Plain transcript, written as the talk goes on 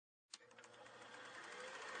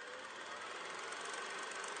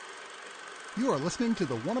You are listening to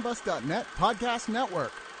the oneofus.net podcast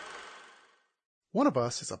network. One of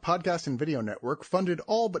Us is a podcast and video network funded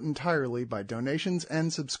all but entirely by donations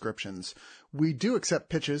and subscriptions. We do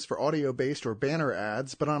accept pitches for audio-based or banner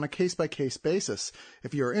ads, but on a case-by-case basis.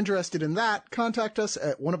 If you are interested in that, contact us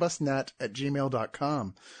at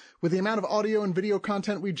oneofusnet@gmail.com. With the amount of audio and video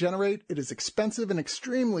content we generate, it is expensive and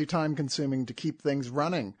extremely time-consuming to keep things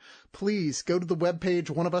running. Please go to the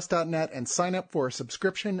webpage oneofus.net and sign up for a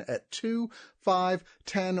subscription at $2, $5,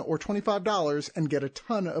 $10, or $25 and get a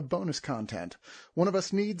ton of bonus content. One of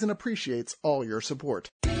Us needs and appreciates all your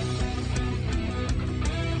support.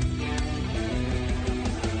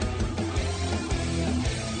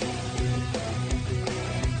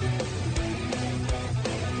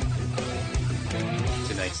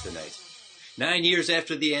 Tonight's the night. 9 years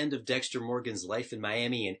after the end of Dexter Morgan's life in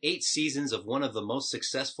Miami and 8 seasons of one of the most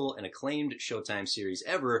successful and acclaimed Showtime series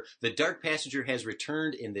ever, The Dark Passenger has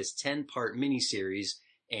returned in this 10-part miniseries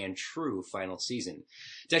and true final season.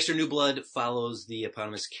 Dexter New Blood follows the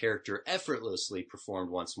eponymous character effortlessly performed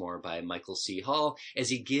once more by Michael C. Hall as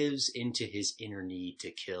he gives into his inner need to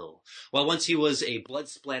kill. While once he was a blood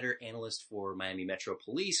splatter analyst for Miami Metro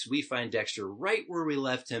Police, we find Dexter right where we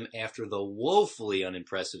left him after the woefully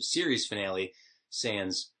unimpressive series finale,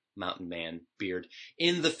 sans Mountain Man beard,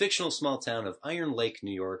 in the fictional small town of Iron Lake,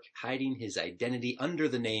 New York, hiding his identity under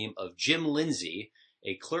the name of Jim Lindsay,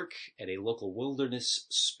 a clerk at a local wilderness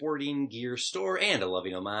sporting gear store, and a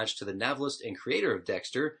loving homage to the novelist and creator of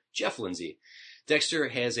Dexter, Jeff Lindsay. Dexter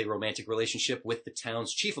has a romantic relationship with the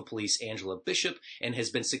town's chief of police, Angela Bishop, and has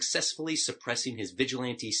been successfully suppressing his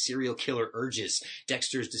vigilante serial killer urges.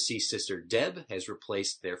 Dexter's deceased sister, Deb, has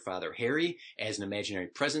replaced their father, Harry, as an imaginary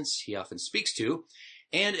presence he often speaks to.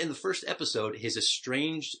 And in the first episode, his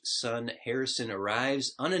estranged son, Harrison,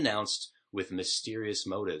 arrives unannounced with mysterious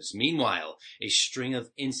motives. Meanwhile, a string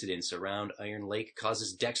of incidents around Iron Lake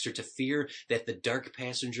causes Dexter to fear that the dark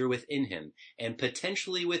passenger within him, and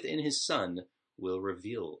potentially within his son, will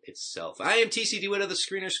reveal itself. I am TC DeWitt of the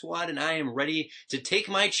Screener Squad, and I am ready to take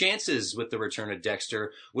my chances with the return of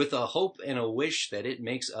Dexter, with a hope and a wish that it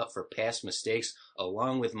makes up for past mistakes,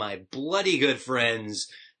 along with my bloody good friends,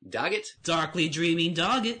 Doggett, Darkly Dreaming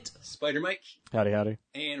Doggett, Spider Mike, Howdy.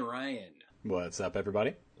 and Ryan. What's up,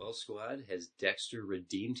 everybody? Well, Squad, has Dexter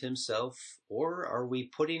redeemed himself, or are we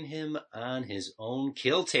putting him on his own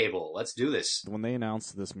kill table? Let's do this. When they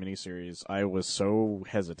announced this miniseries, I was so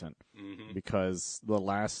hesitant because the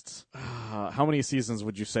last, how many seasons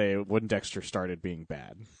would you say when Dexter started being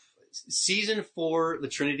bad? Season 4, The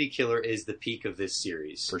Trinity Killer, is the peak of this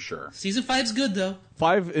series. For sure. Season 5's good, though.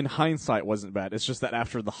 5, in hindsight, wasn't bad. It's just that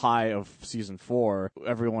after the high of Season 4,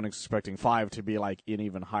 everyone is expecting 5 to be like an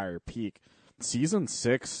even higher peak. Season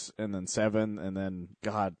 6, and then 7, and then,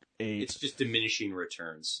 God, 8. It's just diminishing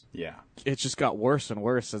returns. Yeah. It just got worse and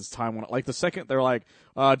worse as time went on. Like, the second they're like,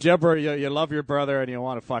 Deborah, you love your brother and you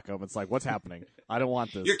want to fuck him. It's like, what's happening? I don't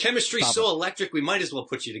want this. Your chemistry's so electric, we might as well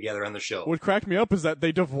put you together on the show. What cracked me up is that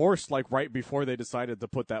they divorced, like, right before they decided to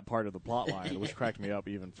put that part of the plot line, which cracked me up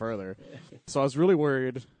even further. So I was really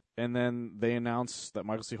worried. And then they announced that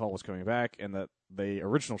Michael C. Hall was coming back and that the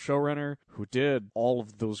original showrunner who did all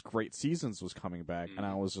of those great seasons was coming back. And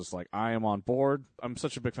I was just like, I am on board. I'm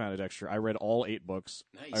such a big fan of Dexter. I read all 8 books.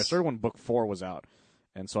 Nice. I started when book 4 was out.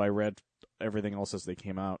 And so I read everything else as they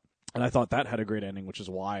came out. And I thought that had a great ending, which is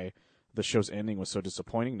why the show's ending was so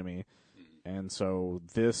disappointing to me. And so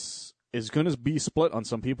this is going to be split on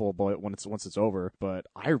some people but once it's over, but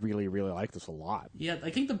I really, really like this a lot. Yeah, I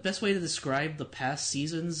think the best way to describe the past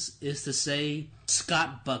seasons is to say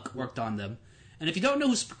Scott Buck worked on them. And if you don't know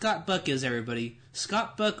who Scott Buck is, everybody,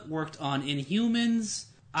 Scott Buck worked on Inhumans,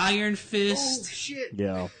 Iron Fist. Oh, shit.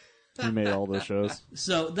 Yeah, he made all those shows.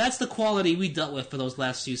 So that's the quality we dealt with for those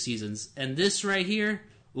last few seasons. And this right here,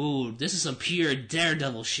 ooh, this is some pure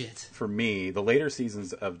Daredevil shit. For me, the later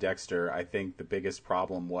seasons of Dexter, I think the biggest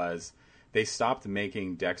problem was they stopped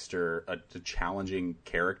making Dexter a challenging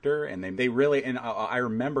character, and they really, and I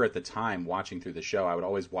remember at the time watching through the show, I would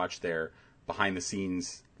always watch their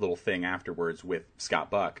behind-the-scenes little thing afterwards with Scott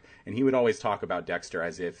Buck, and he would always talk about Dexter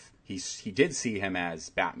as if he did see him as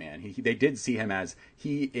Batman. They did see him as,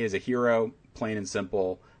 he is a hero, plain and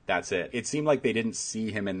simple, that's it. It seemed like they didn't see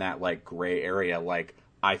him in that, like, gray area, like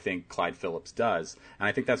I think Clyde Phillips does. And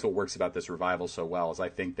I think that's what works about this revival so well, is I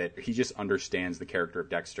think that he just understands the character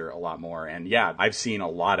of Dexter a lot more. And yeah, I've seen a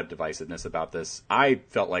lot of divisiveness about this. I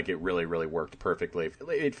felt like it really, really worked perfectly.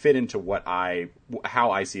 It fit into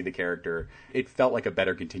how I see the character. It felt like a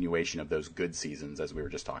better continuation of those good seasons, as we were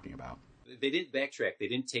just talking about. They didn't backtrack. They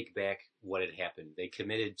didn't take back what had happened. They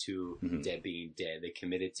committed to Deb being dead. They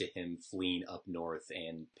committed to him fleeing up north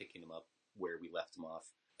and picking him up where we left him off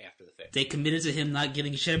after the fact. They committed to him not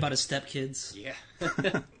giving a shit about his stepkids. Yeah.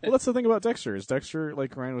 Well, that's the thing about Dexter. Is Dexter,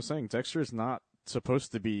 like Ryan was saying, Dexter is not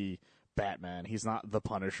supposed to be Batman. He's not the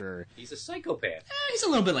Punisher. He's a psychopath. He's a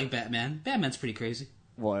little bit like Batman. Batman's pretty crazy.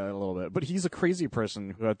 Well, a little bit. But he's a crazy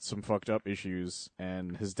person who had some fucked up issues,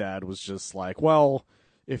 and his dad was just like, well,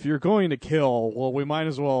 if you're going to kill, well, we might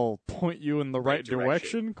as well point you in the right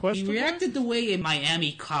direction? He reacted the way a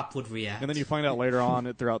Miami cop would react. And then you find out later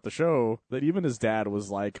on throughout the show that even his dad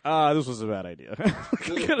was like, this was a bad idea.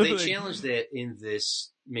 Well, they challenged that in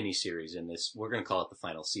this miniseries, in this, we're going to call it the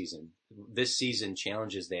final season. This season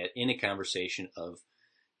challenges that in a conversation of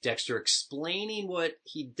Dexter explaining what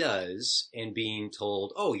he does and being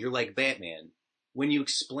told, oh, you're like Batman. When you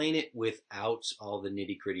explain it without all the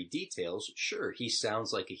nitty-gritty details, sure, he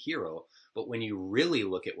sounds like a hero. But when you really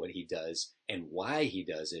look at what he does and why he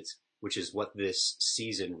does it, which is what this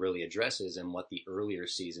season really addresses and what the earlier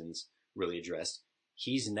seasons really addressed,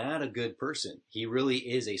 he's not a good person. He really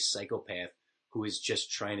is a psychopath who is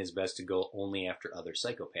just trying his best to go only after other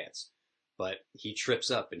psychopaths. But he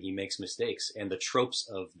trips up and he makes mistakes. And the tropes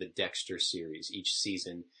of the Dexter series, each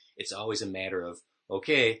season, it's always a matter of,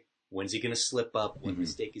 okay, when's he going to slip up? What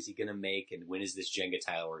mistake is he going to make? And when is this Jenga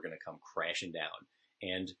tower going to come crashing down?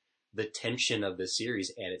 And the tension of the series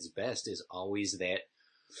at its best is always that,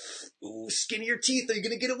 ooh, skin of your teeth, are you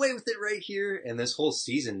going to get away with it right here? And this whole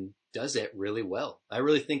season does that really well. I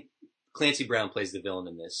really think Clancy Brown plays the villain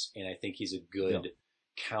in this, and I think he's a good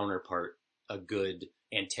counterpart, a good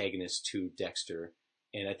antagonist to Dexter.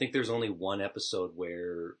 And I think there's only one episode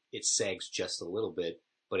where it sags just a little bit,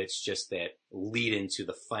 but it's just that lead into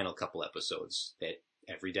the final couple episodes that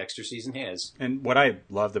every Dexter season has. And what I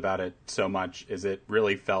loved about it so much is it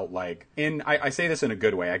really felt like, I say this in a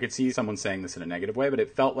good way, I could see someone saying this in a negative way, but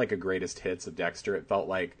it felt like a greatest hits of Dexter. It felt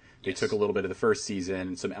like they took a little bit of the first season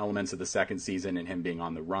and some elements of the second season and him being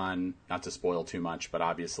on the run, not to spoil too much, but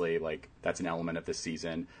obviously like that's an element of this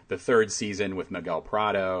season. The third season with Miguel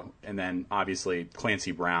Prado, and then obviously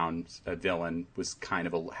Clancy Brown's villain was kind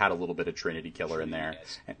of had a little bit of Trinity Killer in there.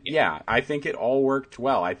 And yeah, I think it all worked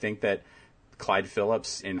well. I think that Clyde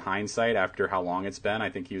Phillips, in hindsight, after how long it's been,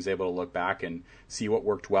 I think he was able to look back and see what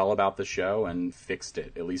worked well about the show and fixed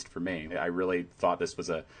it, at least for me. I really thought this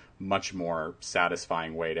was a much more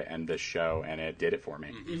satisfying way to end this show, and it did it for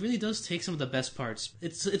me. It really does take some of the best parts.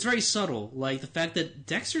 It's very subtle, like the fact that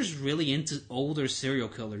Dexter's really into older serial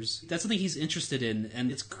killers. That's something he's interested in,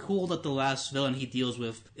 and it's cool that the last villain he deals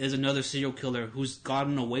with is another serial killer who's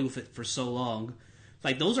gotten away with it for so long.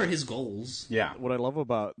 Like, those are his goals. Yeah. What I love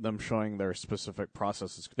about them showing their specific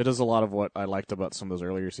processes, it is a lot of what I liked about some of those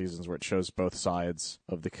earlier seasons where it shows both sides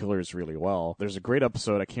of the killers really well. There's a great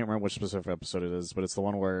episode, I can't remember which specific episode it is, but it's the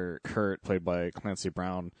one where Kurt, played by Clancy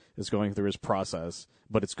Brown, is going through his process,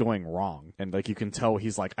 but it's going wrong. And, like, you can tell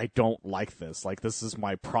he's like, I don't like this. Like, this is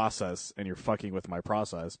my process, and you're fucking with my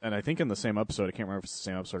process. And I think in the same episode, I can't remember if it's the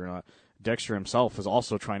same episode or not, Dexter himself is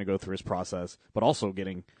also trying to go through his process, but also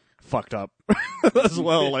getting fucked up as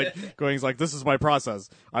well. Like, going, he's like, this is my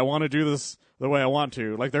process. I want to do this the way I want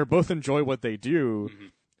to. Like, they're both enjoy what they do.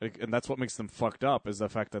 Like, and that's what makes them fucked up, is the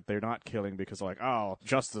fact that they're not killing because like, oh,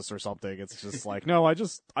 justice or something. It's just like, no,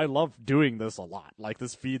 I love doing this a lot. Like,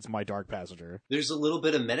 this feeds my dark passenger. There's a little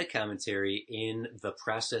bit of meta commentary in the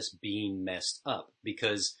process being messed up,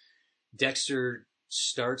 because Dexter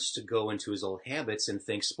starts to go into his old habits and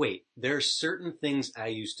thinks, wait, there are certain things I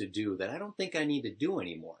used to do that I don't think I need to do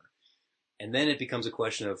anymore. And then it becomes a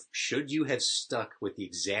question of, should you have stuck with the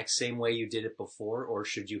exact same way you did it before, or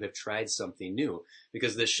should you have tried something new?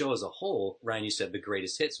 Because this show as a whole, Ryan, you said the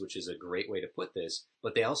greatest hits, which is a great way to put this,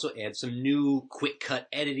 but they also add some new quick cut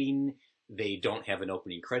editing. They don't have an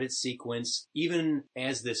opening credits sequence. Even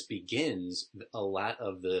as this begins, a lot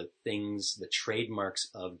of the things, the trademarks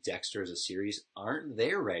of Dexter as a series aren't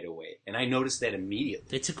there right away. And I noticed that immediately.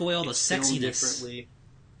 They took away all the sexiness. Differently.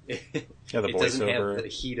 Yeah, the it doesn't have the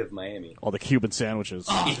heat of Miami. All the Cuban sandwiches.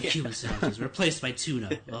 Oh, the Cuban sandwiches replaced by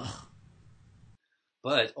tuna. Ugh.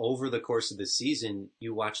 But over the course of the season,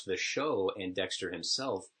 you watch the show and Dexter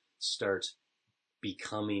himself start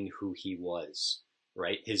becoming who he was,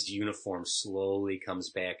 right? His uniform slowly comes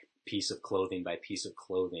back, piece of clothing by piece of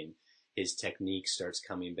clothing. His technique starts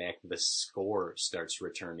coming back. The score starts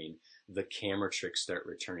returning. The camera tricks start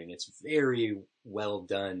returning. It's very well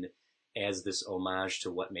done as this homage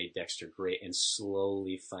to what made Dexter great, and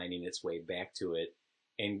slowly finding its way back to it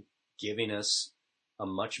and giving us a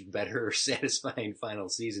much better, satisfying final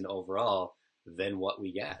season overall than what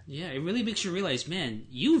we got. Yeah, it really makes you realize, man,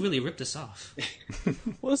 you really ripped us off.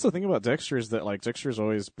 Well, that's the thing about Dexter, is that, like, Dexter's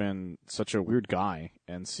always been such a weird guy,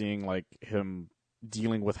 and seeing, like, him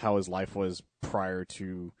dealing with how his life was prior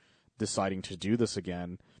to deciding to do this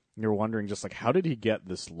again. You're wondering just like, how did he get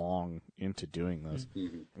this long into doing this?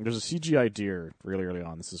 Mm-hmm. There's a CGI deer really early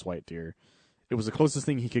on. This is white deer. It was the closest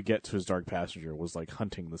thing he could get to his dark passenger was like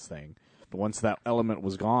hunting this thing. But once that element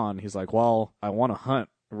was gone, he's like, well, I want to hunt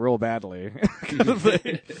real badly kind of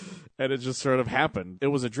thing. And it just sort of happened. It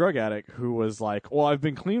was a drug addict who was like, well, I've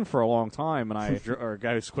been clean for a long time, and or a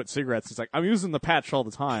guy who's quit cigarettes. He's like, I'm using the patch all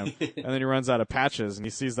the time. And then he runs out of patches, and he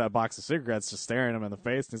sees that box of cigarettes just staring him in the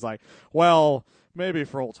face, and he's like, well, maybe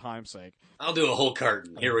for old time's sake. I'll do a whole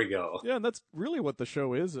carton. Here we go. Yeah, and that's really what the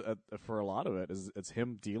show is for a lot of it, is it's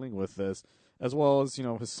him dealing with this, as well as,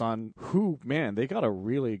 his son, who, man, they got a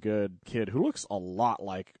really good kid who looks a lot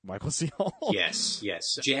like Michael C. Hall. Yes.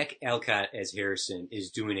 Jack Alcott as Harrison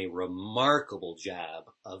is doing a remarkable job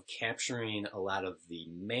of capturing a lot of the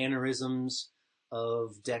mannerisms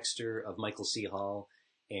of Dexter, of Michael C. Hall,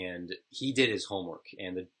 and he did his homework,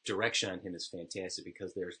 and the direction on him is fantastic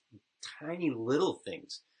because there's tiny little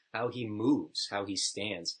things, how he moves, how he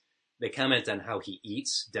stands. They comment on how he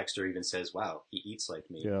eats. Dexter even says, wow, he eats like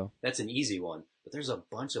me. Yeah. That's an easy one. But there's a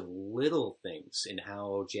bunch of little things in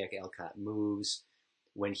how Jack Alcott moves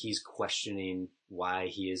when he's questioning why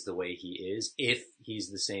he is the way he is, if he's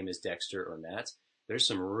the same as Dexter or not. There's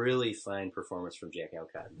some really fine performance from Jack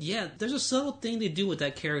Alcott. Yeah, there's a subtle thing they do with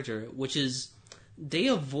that character, which is they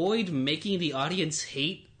avoid making the audience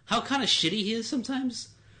hate how kind of shitty he is sometimes.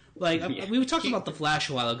 Like, we were talking about The Flash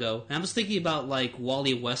a while ago, and I was thinking about, like,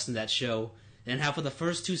 Wally West in that show, and how for the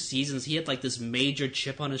first 2 seasons he had, like, this major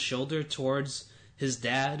chip on his shoulder towards his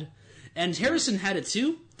dad. And Harrison had it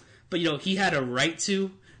too, but, he had a right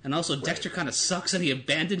to, and also Dexter kind of sucks and he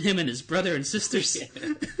abandoned him and his brother and sisters.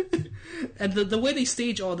 And the way they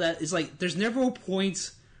stage all that is, like, there's never a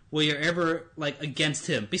point where you're ever, like, against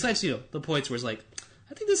him. Besides, the points where it's like,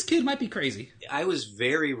 I think this kid might be crazy. I was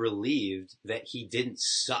very relieved that he didn't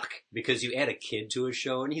suck, because you add a kid to a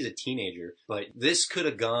show and he's a teenager, but this could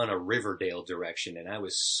have gone a Riverdale direction, and I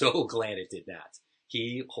was so glad it did not.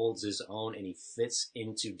 He holds his own and he fits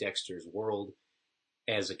into Dexter's world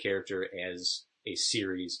as a character, as a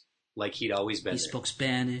series, like he'd always been. He spoke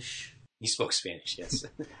Spanish. He spoke Spanish, yes.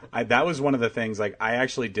 That was one of the things, like, I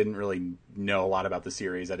actually didn't really know a lot about the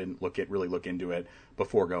series. I didn't really look into it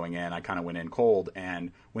before going in. I kind of went in cold,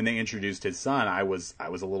 and when they introduced his son, I was a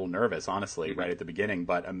little nervous, honestly, right at the beginning,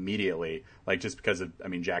 but immediately, like, just because of,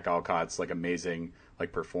 Jack Alcott's, like, amazing,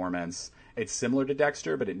 like, performance. It's similar to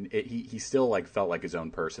Dexter, but he still, like, felt like his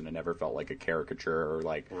own person. It never felt like a caricature or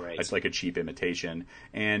like it's like a cheap imitation.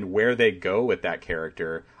 And where they go with that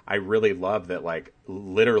character, I really love that, like,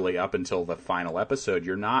 literally up until the final episode,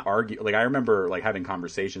 you're not arguing. Like, I remember, like, having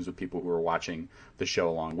conversations with people who were watching the show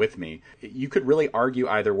along with me. You could really argue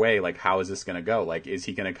either way, like, how is this going to go? Like, is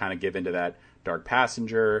he going to kind of give into that dark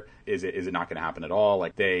passenger? Is it not going to happen at all?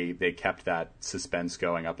 Like, they kept that suspense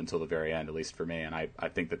going up until the very end, at least for me, and I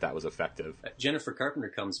think that was effective. Jennifer Carpenter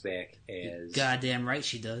comes back as goddamn right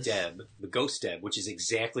she does. Deb, the ghost Deb, which is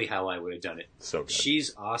exactly how I would have done it. So good.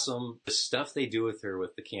 She's awesome. The stuff they do with her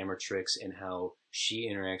with the camera tricks and how she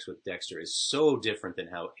interacts with Dexter is so different than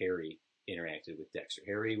how Harry interacted with Dexter.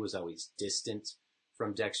 Harry was always distant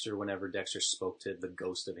from Dexter whenever Dexter spoke to the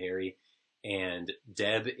ghost of Harry. And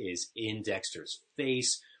Deb is in Dexter's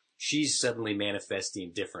face. She's suddenly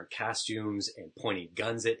manifesting different costumes and pointing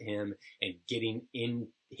guns at him and getting in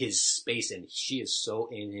his space. And she is so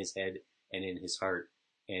in his head and in his heart.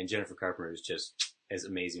 And Jennifer Carpenter is just as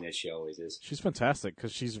amazing as she always is. She's fantastic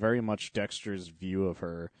because she's very much Dexter's view of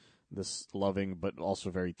her, this loving but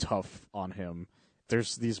also very tough on him.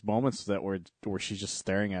 There's these moments where she's just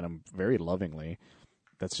staring at him very lovingly.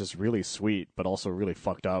 That's just really sweet, but also really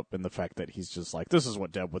fucked up in the fact that he's just like, this is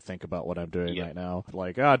what Deb would think about what I'm doing right now.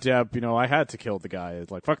 Like, Deb, I had to kill the guy.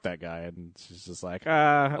 It's like, fuck that guy. And she's just like,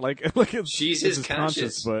 she's his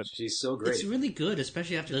conscience, but she's so great. It's really good,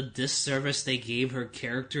 especially after the disservice they gave her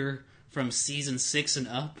character from season 6 and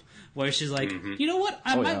up, where she's like, you know what?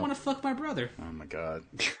 I might want to fuck my brother. Oh my God.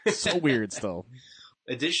 So weird still.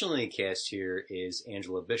 Additionally cast here is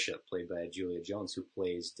Angela Bishop, played by Julia Jones, who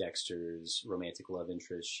plays Dexter's romantic love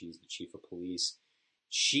interest. She's the chief of police.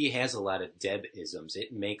 She has a lot of Deb-isms.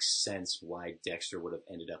 It makes sense why Dexter would have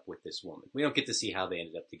ended up with this woman. We don't get to see how they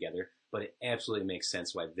ended up together, but it absolutely makes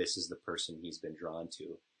sense why this is the person he's been drawn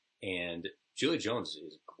to. And Julia Jones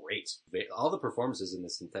is great. All the performances in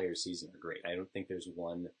this entire season are great. I don't think there's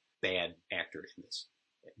one bad actor in this.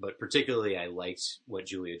 But particularly I liked what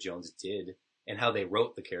Julia Jones did and how they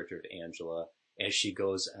wrote the character of Angela as she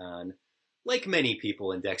goes on, like many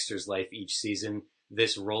people in Dexter's life each season,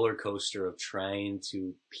 this roller coaster of trying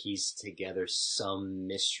to piece together some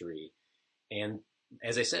mystery. And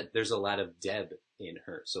as I said, there's a lot of Deb in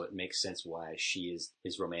her, so it makes sense why she is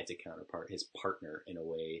his romantic counterpart, his partner in a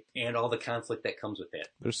way, and all the conflict that comes with that.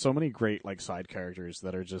 There's so many great like side characters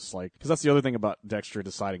that are just like, because that's the other thing about Dexter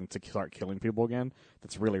deciding to start killing people again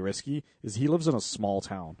that's really risky, is he lives in a small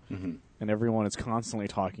town. Mm-hmm. And everyone is constantly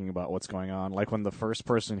talking about what's going on. Like when the first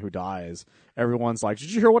person who dies, everyone's like,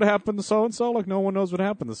 "Did you hear what happened to so and so?" Like no one knows what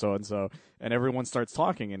happened to so and so, and everyone starts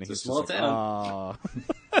talking, and he's just like, "Ah."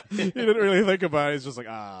 He didn't really think about it. He's just like,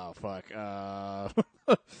 "Ah, fuck.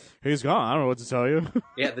 He's gone. I don't know what to tell you."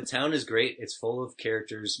 Yeah, the town is great. It's full of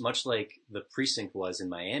characters, much like the precinct was in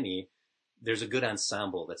Miami. There's a good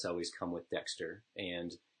ensemble that's always come with Dexter,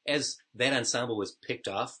 and as that ensemble was picked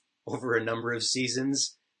off over a number of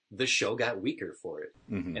seasons, the show got weaker for it.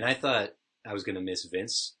 Mm-hmm. And I thought I was going to miss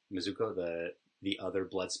Vince Mizuko, the other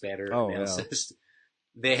blood spatter analyst. Yeah.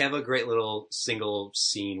 They have a great little single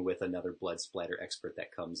scene with another blood splatter expert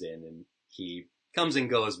that comes in, and he comes and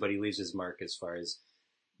goes, but he leaves his mark as far as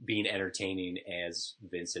being entertaining as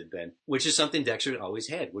Vince had been, which is something Dexter always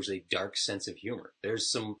had, which is a dark sense of humor.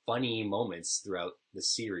 There's some funny moments throughout the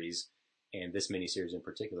series, and this miniseries in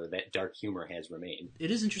particular, that dark humor has remained.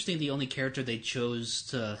 It is interesting the only character they chose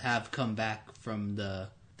to have come back from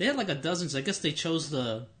They had like a dozen, so I guess they chose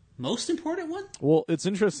the most important one? Well, it's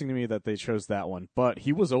interesting to me that they chose that one, but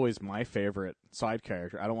he was always my favorite side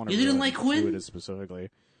character. I don't want to You didn't like Quinn? who it is specifically.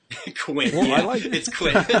 Quinn. Well, yeah, I like it's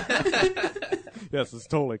Quinn. Yes, it's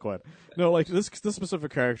totally Quinn. No, like this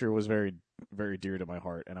specific character was very, very dear to my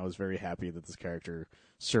heart, and I was very happy that this character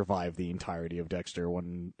survived the entirety of Dexter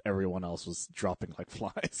when everyone else was dropping like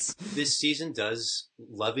flies. This season does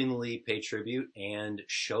lovingly pay tribute and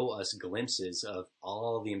show us glimpses of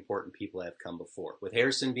all the important people that have come before. With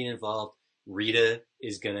Harrison being involved, Rita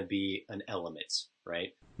is going to be an element, right?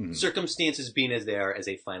 Mm-hmm. Circumstances being as they are as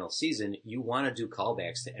a final season, you want to do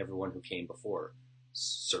callbacks to everyone who came before.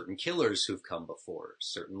 Certain killers who've come before,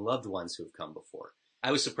 certain loved ones who've come before.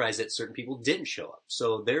 I was surprised that certain people didn't show up.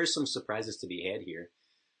 So there are some surprises to be had here.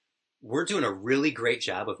 We're doing a really great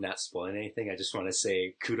job of not spoiling anything. I just want to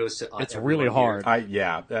say kudos to It's really hard.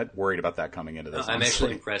 I worried about that coming into this. I'm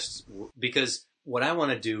actually impressed because what I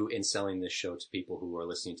want to do in selling this show to people who are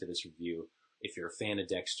listening to this review, if you're a fan of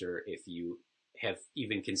Dexter, if you have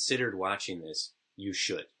even considered watching this, you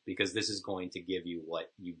should, because this is going to give you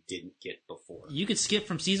what you didn't get before. You could skip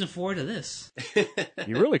from season 4 to this.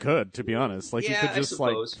 You really could, to be honest. Like, yeah, you could just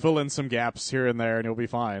like fill in some gaps here and there, and you'll be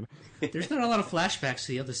fine. There's not a lot of flashbacks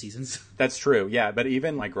to the other seasons. That's true, yeah. But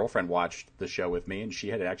even my girlfriend watched the show with me, and she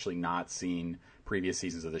had actually not seen previous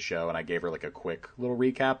seasons of the show, and I gave her like a quick little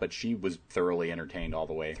recap, but she was thoroughly entertained all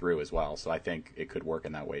the way through as well. So I think it could work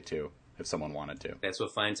in that way too, if someone wanted to. That's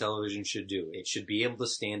what fine television should do. It should be able to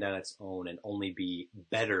stand on its own and only be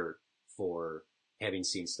better for having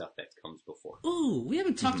seen stuff that comes before. Ooh, we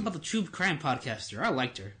haven't talked about the true crime podcaster. I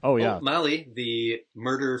liked her. Oh, yeah. Molly, the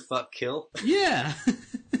murder, fuck, kill. Yeah.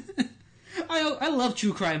 I love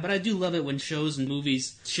true crime, but I do love it when shows and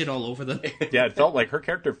movies shit all over them. Yeah, it felt like her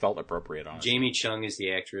character felt appropriate on it. Jamie Chung is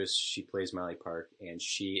the actress. She plays Molly Park, and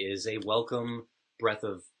she is a welcome breath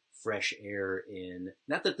of fresh air in,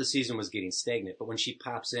 not that the season was getting stagnant, but when she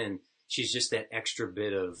pops in, she's just that extra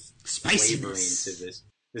bit of flavoring to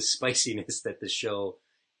this spiciness that the show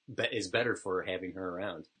is better for having her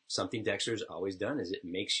around. Something Dexter's always done is it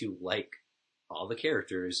makes you like all the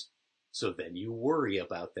characters, so then you worry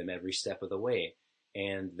about them every step of the way.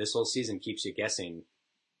 And this whole season keeps you guessing.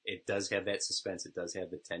 It does have that suspense. It does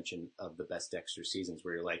have the tension of the best Dexter seasons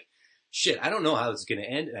where you're like, shit, I don't know how it's going to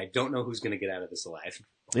end, and I don't know who's going to get out of this alive.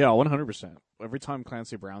 Yeah, 100%. Every time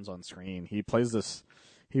Clancy Brown's on screen, he plays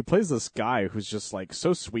this guy who's just like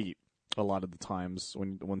so sweet a lot of the times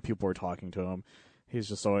when people are talking to him. He's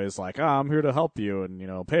just always like, I'm here to help you,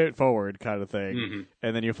 and, pay it forward kind of thing. Mm-hmm.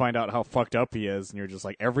 And then you find out how fucked up he is, and you're just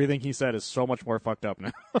like, everything he said is so much more fucked up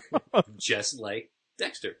now. Just like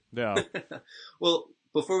Dexter. Yeah. Well,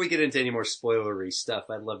 before we get into any more spoilery stuff,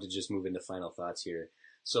 I'd love to just move into final thoughts here.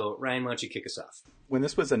 So, Ryan, why don't you kick us off? When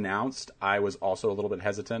this was announced, I was also a little bit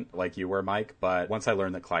hesitant, like you were, Mike. But once I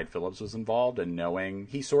learned that Clyde Phillips was involved, and knowing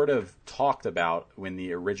he sort of talked about when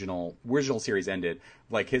the original series ended,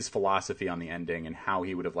 like his philosophy on the ending and how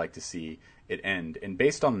he would have liked to see it end. And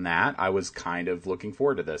based on that, I was kind of looking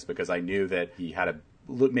forward to this because I knew that he had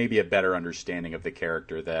maybe a better understanding of the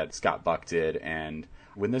character that Scott Buck did. And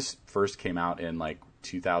when this first came out in like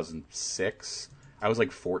 2006... I was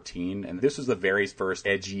like 14, and this was the very first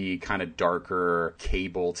edgy, kind of darker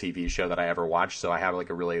cable TV show that I ever watched, so I have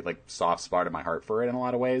like a really like soft spot in my heart for it in a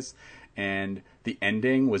lot of ways. And the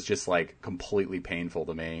ending was just like completely painful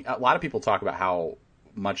to me. A lot of people talk about how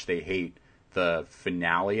much they hate the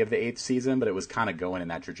finale of the 8th season, but it was kind of going in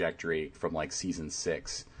that trajectory from like season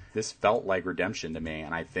 6. This felt like redemption to me,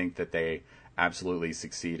 and I think that they absolutely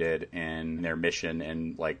succeeded in their mission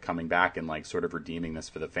and like coming back and like sort of redeeming this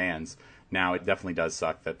for the fans. Now, it definitely does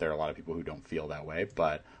suck that there are a lot of people who don't feel that way,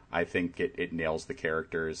 but I think it nails the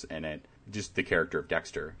characters and it just the character of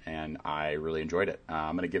Dexter, and I really enjoyed it.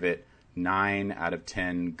 I'm going to give it 9 out of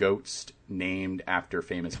 10 goats named after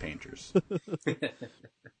famous painters.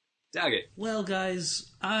 Dog it. Well,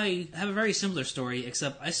 guys, I have a very similar story,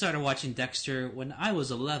 except I started watching Dexter when I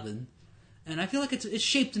was 11, and I feel like it's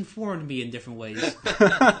shaped and formed me in different ways.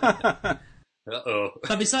 Uh-oh.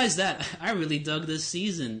 But besides that, I really dug this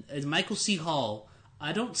season. And Michael C. Hall,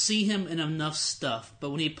 I don't see him in enough stuff,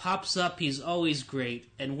 but when he pops up, he's always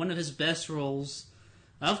great. And one of his best roles,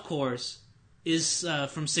 of course, is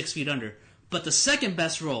from 6 Feet Under. But the second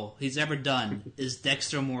best role he's ever done is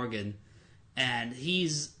Dexter Morgan. And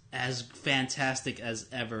he's as fantastic as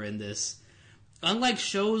ever in this. Unlike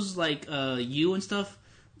shows like You and stuff,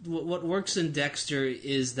 what works in Dexter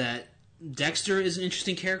is that Dexter is an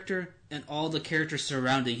interesting character, and all the characters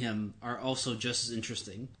surrounding him are also just as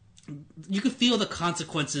interesting. You can feel the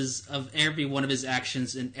consequences of every one of his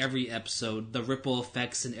actions in every episode, the ripple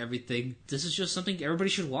effects and everything. This is just something everybody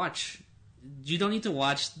should watch. You don't need to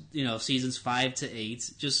watch, seasons 5 to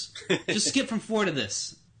 8. Just skip from 4 to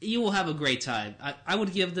this. You will have a great time. I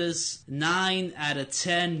would give this 9 out of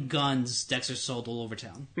 10 guns Dexter sold all over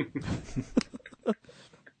town.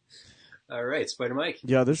 All right, Spider Mike.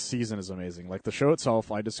 Yeah, this season is amazing. Like, the show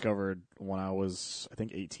itself, I discovered when I was, I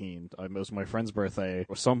think, 18. It was my friend's birthday.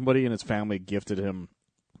 Somebody in his family gifted him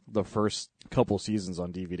the first couple seasons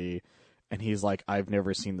on DVD, and he's like, I've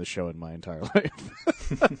never seen the show in my entire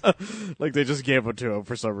life. Like, they just gave it to him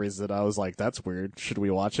for some reason. I was like, that's weird. Should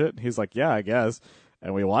we watch it? He's like, yeah, I guess.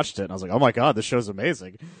 And we watched it, and I was like, oh my god, this show's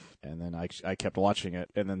amazing. And then I kept watching it.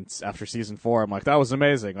 And then after season 4, I'm like, that was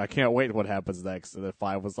amazing. I can't wait what happens next. And then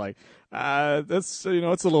 5 was like, it's,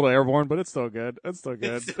 it's a little airborne, but it's still good. It's still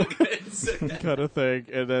good. Kind of thing.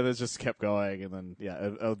 And then it just kept going. And then,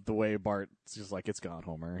 the way Bart's just like, it's gone,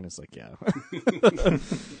 Homer. And it's like, yeah.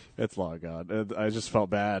 It's long gone. And I just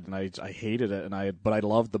felt bad, and I hated it. But I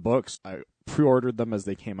loved the books. I pre-ordered them as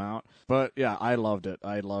they came out. But yeah, I loved it.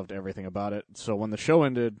 I loved everything about it. So when the show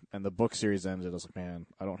ended and the book series ended, I was like, man,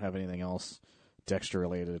 I don't have anything else Dexter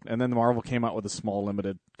related. And then Marvel came out with a small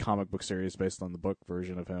limited comic book series based on the book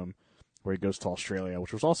version of him where he goes to Australia,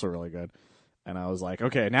 which was also really good. And I was like,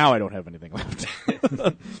 okay, now I don't have anything left.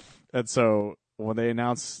 And so when they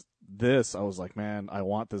announced this, I was like, man, I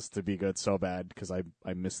want this to be good so bad because I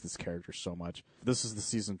miss this character so much. This is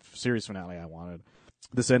the series finale I wanted.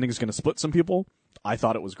 This ending is going to split some people. I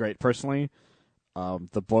thought it was great personally.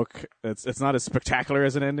 The book, it's not as spectacular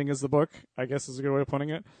as an ending as the book, I guess is a good way of putting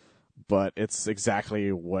it. But it's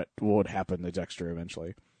exactly what would happen to Dexter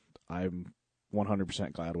eventually. I'm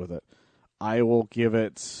 100% glad with it. I will give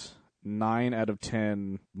it 9 out of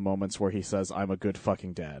 10 moments where he says, I'm a good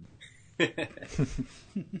fucking dad.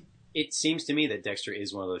 It seems to me that Dexter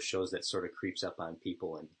is one of those shows that sort of creeps up on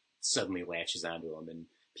people and suddenly latches onto them, and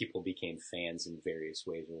people became fans in various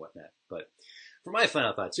ways and whatnot. But for my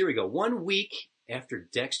final thoughts, here we go. 1 week after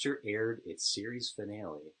Dexter aired its series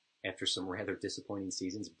finale, after some rather disappointing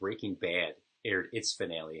seasons, Breaking Bad aired its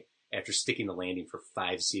finale after sticking the landing for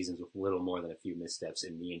 5 seasons with little more than a few missteps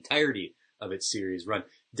in the entirety of its series run.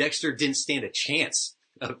 Dexter didn't stand a chance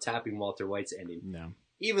of topping Walter White's ending. No.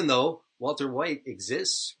 Even though Walter White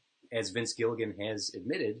exists, as Vince Gilligan has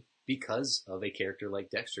admitted, because of a character like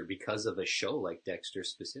Dexter, because of a show like Dexter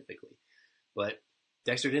specifically. But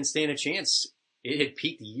Dexter didn't stand a chance. It had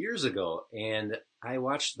peaked years ago, and I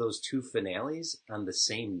watched those 2 finales on the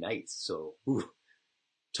same night. So,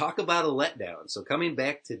 talk about a letdown. So coming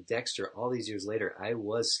back to Dexter all these years later, I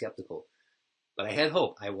was skeptical. But I had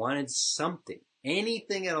hope. I wanted something,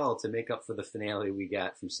 anything at all, to make up for the finale we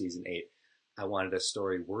got from season 8. I wanted a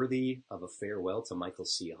story worthy of a farewell to Michael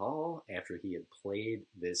C. Hall after he had played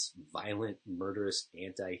this violent, murderous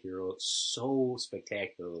anti-hero so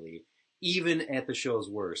spectacularly. Even at the show's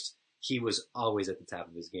worst, he was always at the top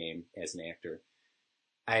of his game as an actor.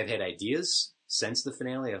 I have had ideas since the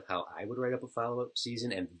finale of how I would write up a follow-up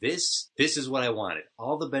season, and this is what I wanted.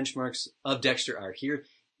 All the benchmarks of Dexter are here.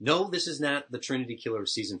 No, this is not the Trinity Killer of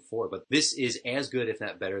season 4, but this is as good, if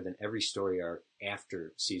not better, than every story arc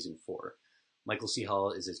after season 4. Michael C.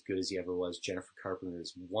 Hall is as good as he ever was. Jennifer Carpenter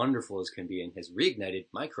is wonderful as can be and has reignited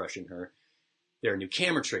my crush in her. There are new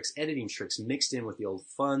camera tricks, editing tricks mixed in with the old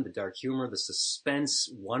fun, the dark humor, the suspense,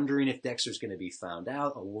 wondering if Dexter's going to be found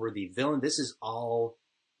out, a worthy villain. This is all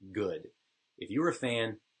good. If you're a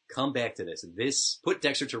fan, come back to this. This put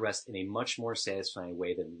Dexter to rest in a much more satisfying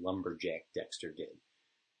way than Lumberjack Dexter did.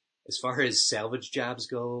 As far as salvage jobs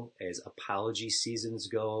go, as apology seasons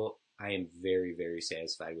go, I am very, very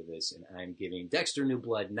satisfied with this, and I'm giving Dexter New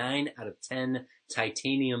Blood 9 out of 10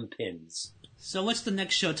 titanium pins. So what's the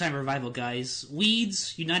next Showtime revival, guys?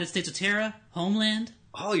 Weeds, United States of Terra, Homeland?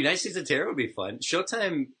 Oh, United States of Terror would be fun.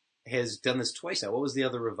 Showtime has done this twice now. What was the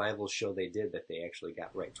other revival show they did that they actually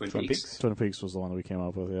got right? Twin Peaks? Twin Peaks was the one that we came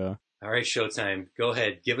up with, yeah. All right, Showtime, go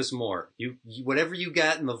ahead. Give us more. You whatever you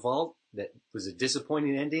got in the vault that was a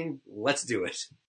disappointing ending, let's do it.